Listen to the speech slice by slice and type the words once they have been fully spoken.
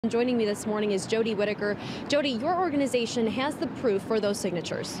Joining me this morning is Jody Whitaker. Jody, your organization has the proof for those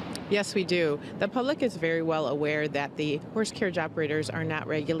signatures. Yes, we do. The public is very well aware that the horse carriage operators are not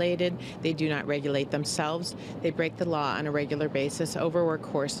regulated. They do not regulate themselves. They break the law on a regular basis, overwork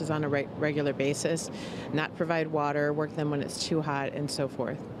horses on a regular basis, not provide water, work them when it's too hot, and so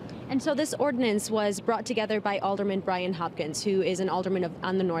forth. And so this ordinance was brought together by Alderman Brian Hopkins, who is an alderman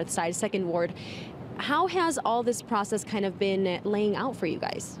on the north side, 2nd Ward. How has all this process kind of been laying out for you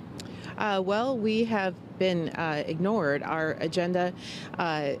guys? Well, we have been ignored. Our agenda,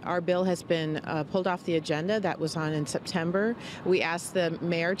 our bill has been pulled off the agenda that was on in September. We asked the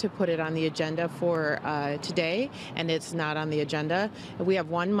mayor to put it on the agenda for today, and it's not on the agenda. We have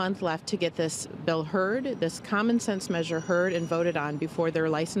 1 month left to get this bill heard, this common sense measure heard and voted on before their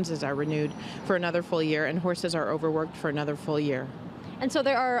licenses are renewed for another full year and horses are overworked for another full year. And so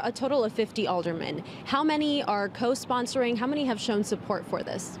there are a total of 50 aldermen. How many are co-sponsoring? How many have shown support for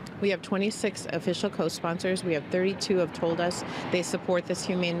this? We have 26 official co-sponsors. We have 32 have told us they support this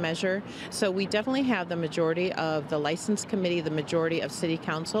humane measure. So we definitely have the majority of the license committee, the majority of city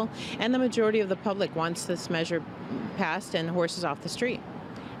council, and the majority of the public wants this measure passed and horses off the street.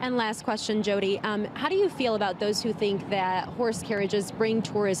 And last question, Jody, how do you feel about those who think that horse carriages bring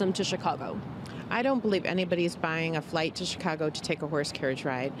tourism to Chicago? I don't believe anybody's buying a flight to Chicago to take a horse carriage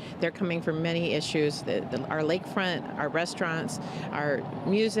ride. They're coming for many issues, our lakefront, our restaurants, our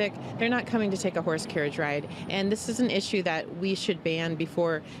music. They're not coming to take a horse carriage ride. And this is an issue that we should ban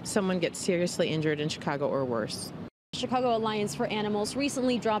before someone gets seriously injured in Chicago or worse. Chicago Alliance for Animals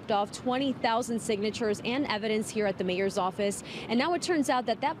recently dropped off 20,000 signatures and evidence here at the mayor's office. And now it turns out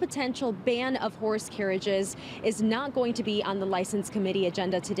that that potential ban of horse carriages is not going to be on the license committee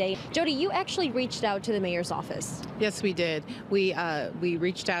agenda today. Jody, you actually reached out to the mayor's office. Yes, we did. We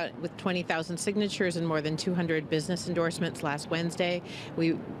reached out with 20,000 signatures and more than 200 business endorsements last Wednesday.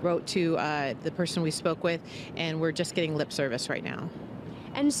 We wrote to the person we spoke with, and we're just getting lip service right now.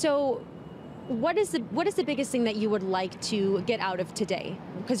 And so what is the biggest thing that you would like to get out of today?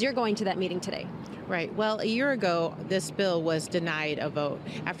 Because you're going to that meeting today. Right. Well, a year ago, this bill was denied a vote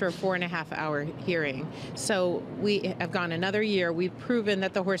after a 4.5-hour hearing. So we have gone another year. We've proven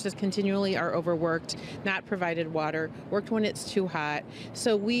that the horses continually are overworked, not provided water, worked when it's too hot.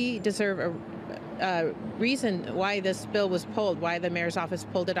 So we deserve a reason why this bill was pulled, why the mayor's office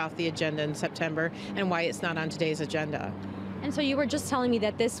pulled it off the agenda in September, and why it's not on today's agenda. And so you were just telling me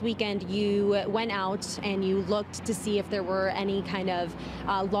that this weekend you went out and you looked to see if there were any kind of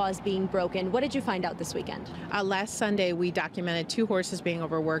laws being broken. What did you find out this weekend? Last Sunday, we documented 2 horses being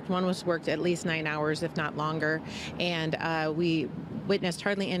overworked. One was worked at least 9 hours, if not longer. And we witnessed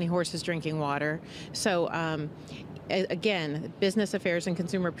hardly any horses drinking water. So again, Business Affairs and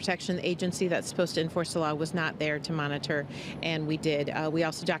Consumer Protection Agency that's supposed to enforce the law was not there to monitor, and we did. We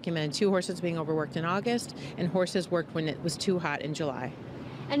also documented 2 horses being overworked in August and horses worked when it was too hot in July.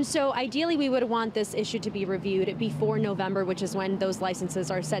 And so ideally we would want this issue to be reviewed before November, which is when those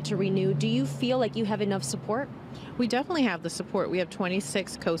licenses are set to renew. Do you feel like you have enough support? We definitely have the support. We have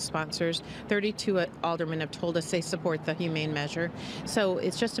 26 co-sponsors. 32 aldermen have told us they support the humane measure. So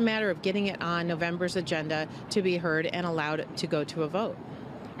it's just a matter of getting it on November's agenda to be heard and allowed to go to a vote.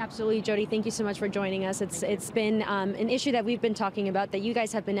 Absolutely, Jody. Thank you so much for joining us. It's been an issue that we've been talking about, that you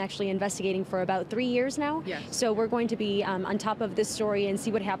guys have been actually investigating for about 3 years now. Yes. So we're going to be on top of this story and see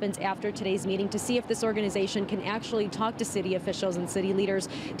what happens after today's meeting to see if this organization can actually talk to city officials and city leaders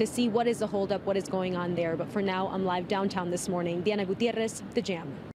to see what is the holdup, what is going on there. But for now, I'm live downtown this morning. Gutierrez, The Jam.